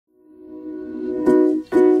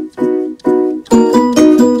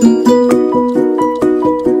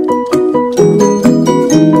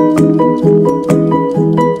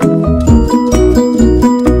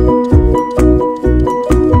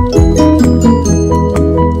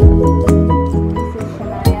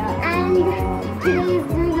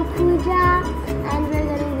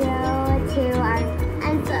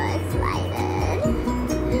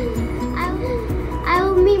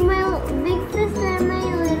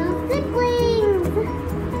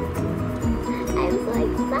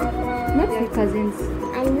parents.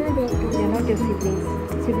 I know that. They are not your siblings.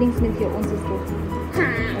 Siblings means your own sister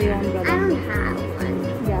or your own brother. I don't have one.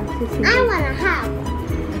 Yeah, sister. I wanna have one.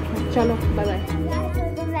 Okay. Chalo, bye bye. Guys,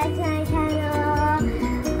 welcome back to my channel.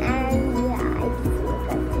 And yeah, I just woke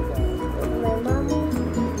up today with my mommy.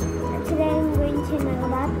 And today I'm going to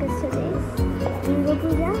Nagabat because today is Durga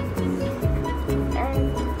Puja. And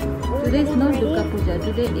Today is not Durga Puja.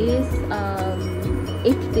 Today is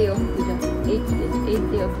 8th day of Puja. 8th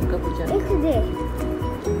day of Durga Puja. 8th day.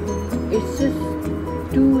 It's just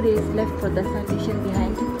 2 days left for the Sunday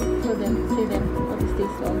behind. So then, say them. What is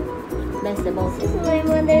this all? Nice about This it. is my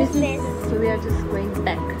mother's mess. So we are just going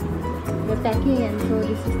back. We're packing, and so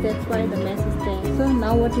that's why the mess is there. So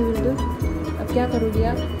now what you will do? अब क्या करोगी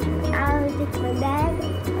आप? I'll take my bag,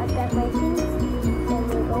 I'll pack my things, then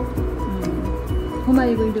we'll go. Whom are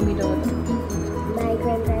you going to meet over there? My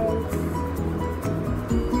grandparents.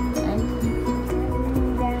 And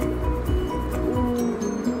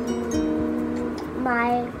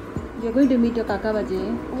you're going to meet your Kaka Baji?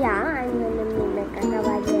 Yeah, I'm going to meet my Kaka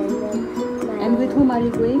Baji and then And with whom are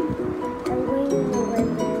you going? I'm going with my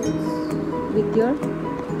grandparents. With your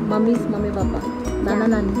mummy's mummy papa? Nana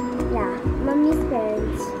Nani? Yeah, mommy's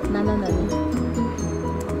parents. Nana Nani.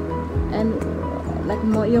 And like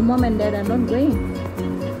your mom and dad are not going?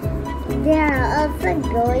 They are also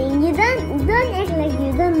going. You don't act like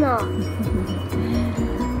you don't know.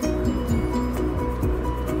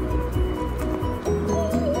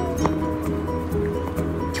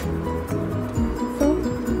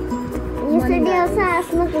 Yesterday also I was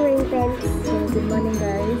not wearing pants. So good morning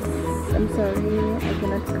guys. I'm sorry I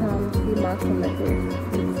cannot come. See marks on my face.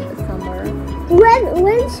 It's summer.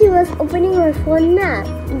 When she was opening her phone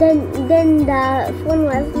then the phone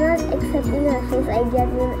was not accepting her face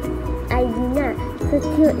ID na. So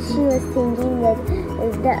she was thinking that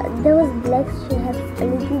those blacks should have a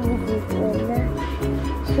little bit different na.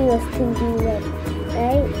 She was thinking that,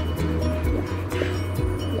 right?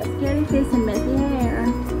 Yeah. Scary face and messy hair.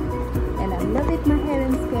 And I love it, my hair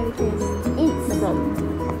and scary face. It's no problem.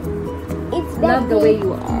 It's love the way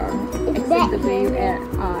you are. It's accept the way you are.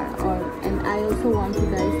 And I also want you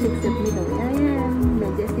guys to accept me the way I am.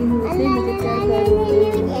 मैं जैसी हूँ वैसे मुझे प्यार करो.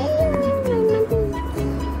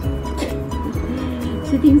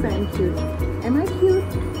 She thinks I'm cute. Am I cute?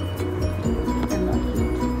 I'm not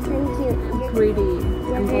cute. I'm cute. I'm pretty.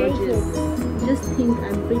 You're I'm very gorgeous. cute. Just think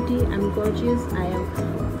I'm pretty. I'm gorgeous. I am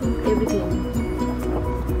everything.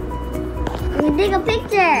 You take a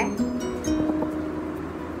picture.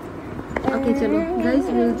 Okay, chalo. Guys,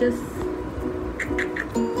 we'll just.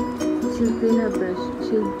 She'll clean her brush.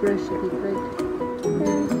 She'll brush it, right?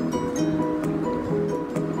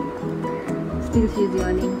 Still she's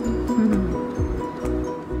yawning.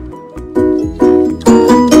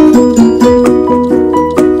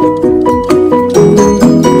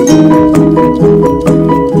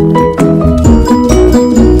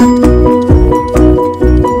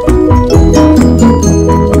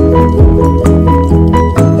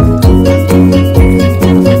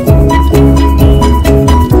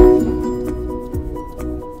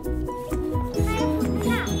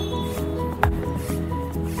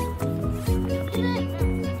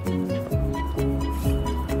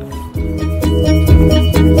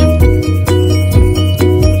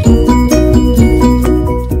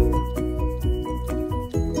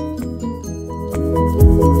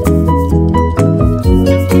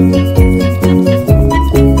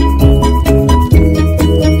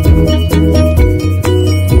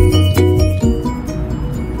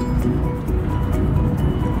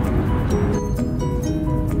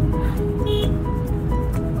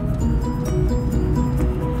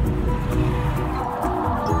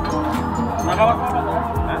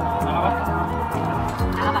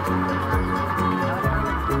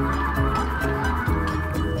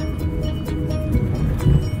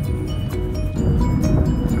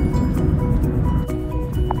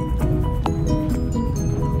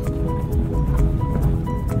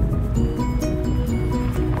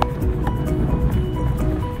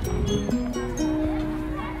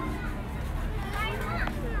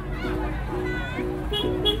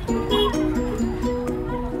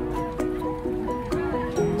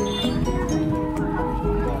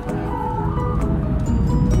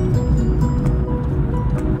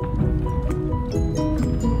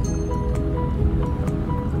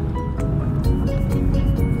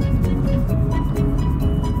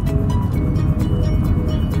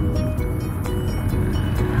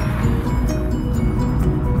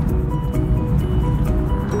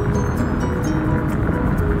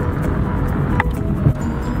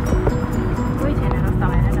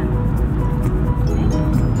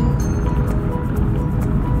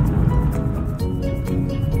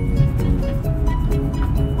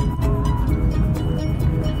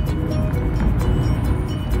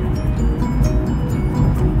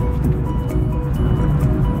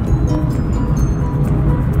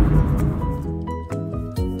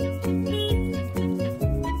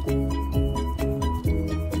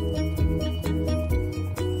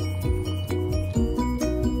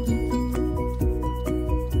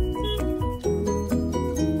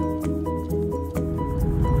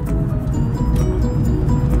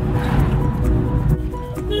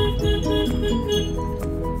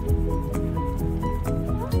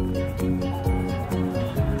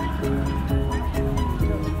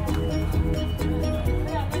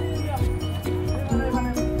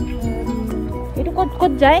 এইটো ক'ত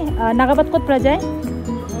ক'ত যায় নাগাবাদ ক'ত পৰা যায়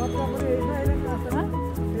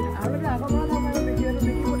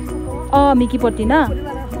মিকিপট্টি না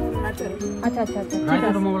আচ্ছা আচ্ছা আচ্ছা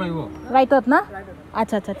ৰাইটত না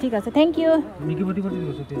আচ্ছা আচ্ছা ঠিক আছে থ্যাংক ইউ মিকিপট্টি কৰি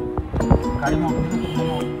দিছো তে গাড়ী মই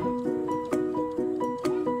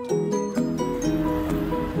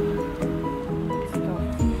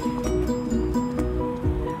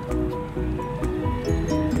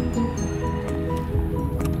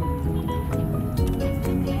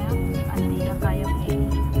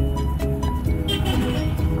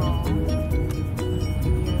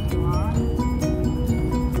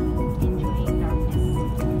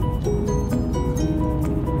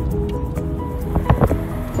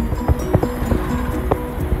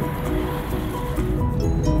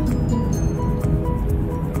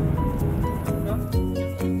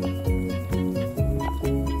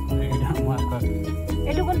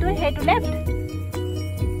to left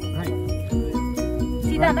right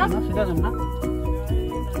सीधा ना सीधा जाना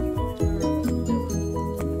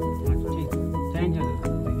चेंज है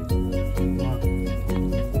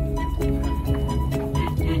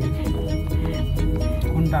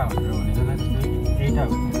कुंडा एटा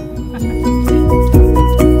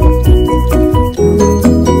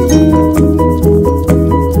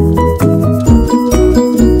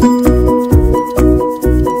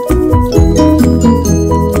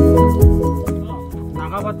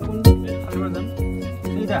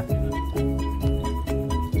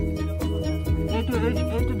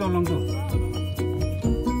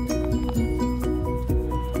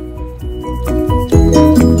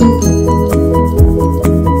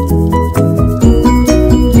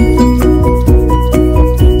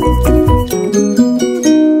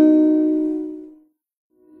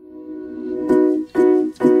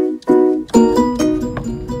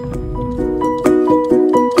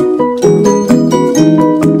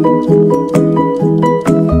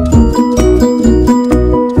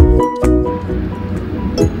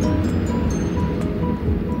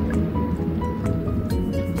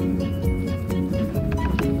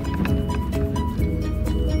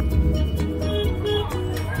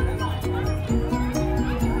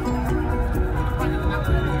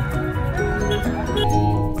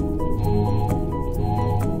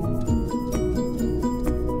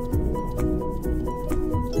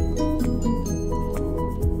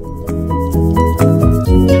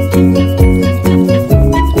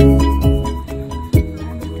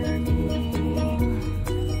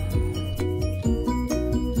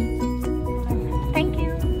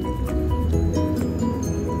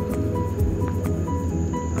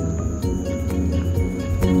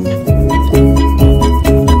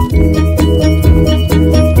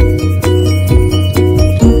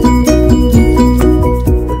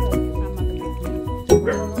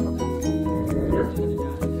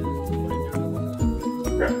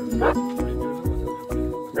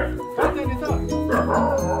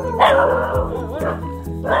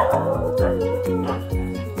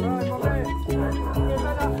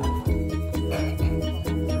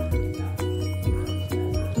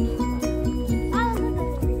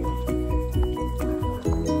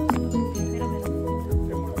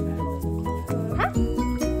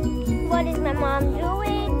What is my mom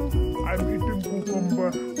doing? I'm eating cucumber.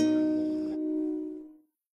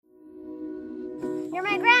 You're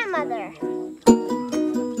my grandmother.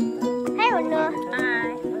 Hi, Wunno. Hi.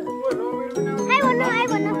 Hi, Wunno. Hi,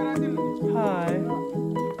 Wunno. Hi.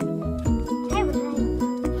 Hi, Wunno.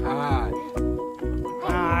 Hi.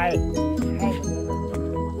 Hi.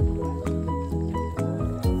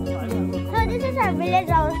 So this is our village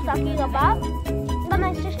I was talking about. But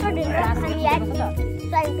my sister didn't come yet, so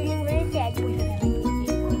I'm feeling very sad.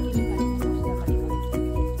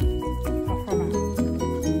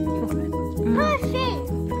 Oh, shit!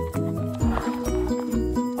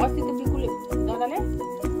 अस्ति त बिकुले दादाले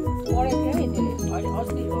पढेको थियो नि त्यसले अहिले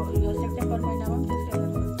अस्ति यो September महिनामा पनि त्यस्तै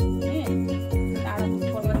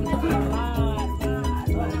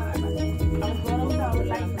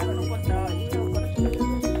टाढो पर्वत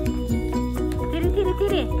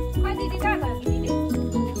तिरे दिदी कहाँ गयो दिदीले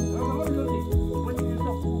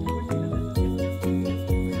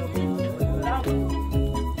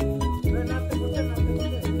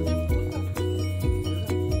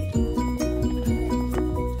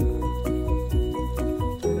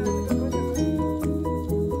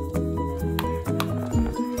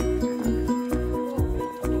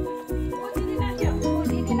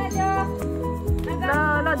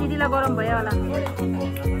ल दिदीलाई गरम भयो होला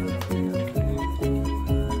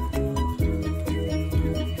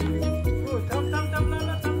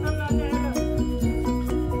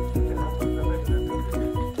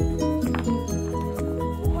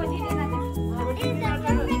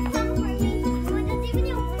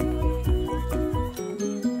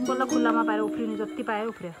जति पायो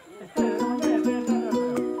उफ्रियो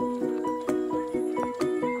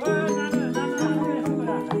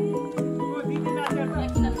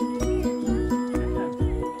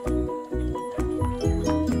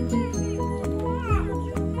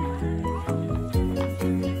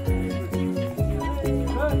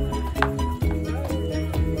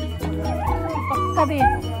कभी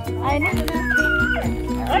आए नहीं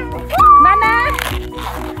नाना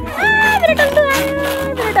मेरे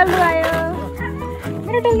टल्लू आयो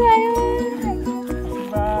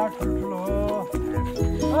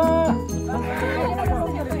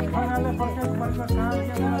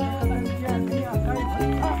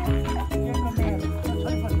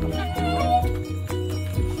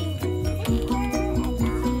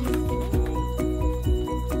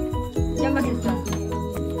younger sister.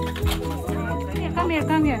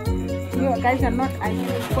 Come here. You guys are not,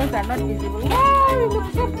 boys are not visible. Wow, you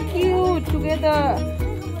look so cute together.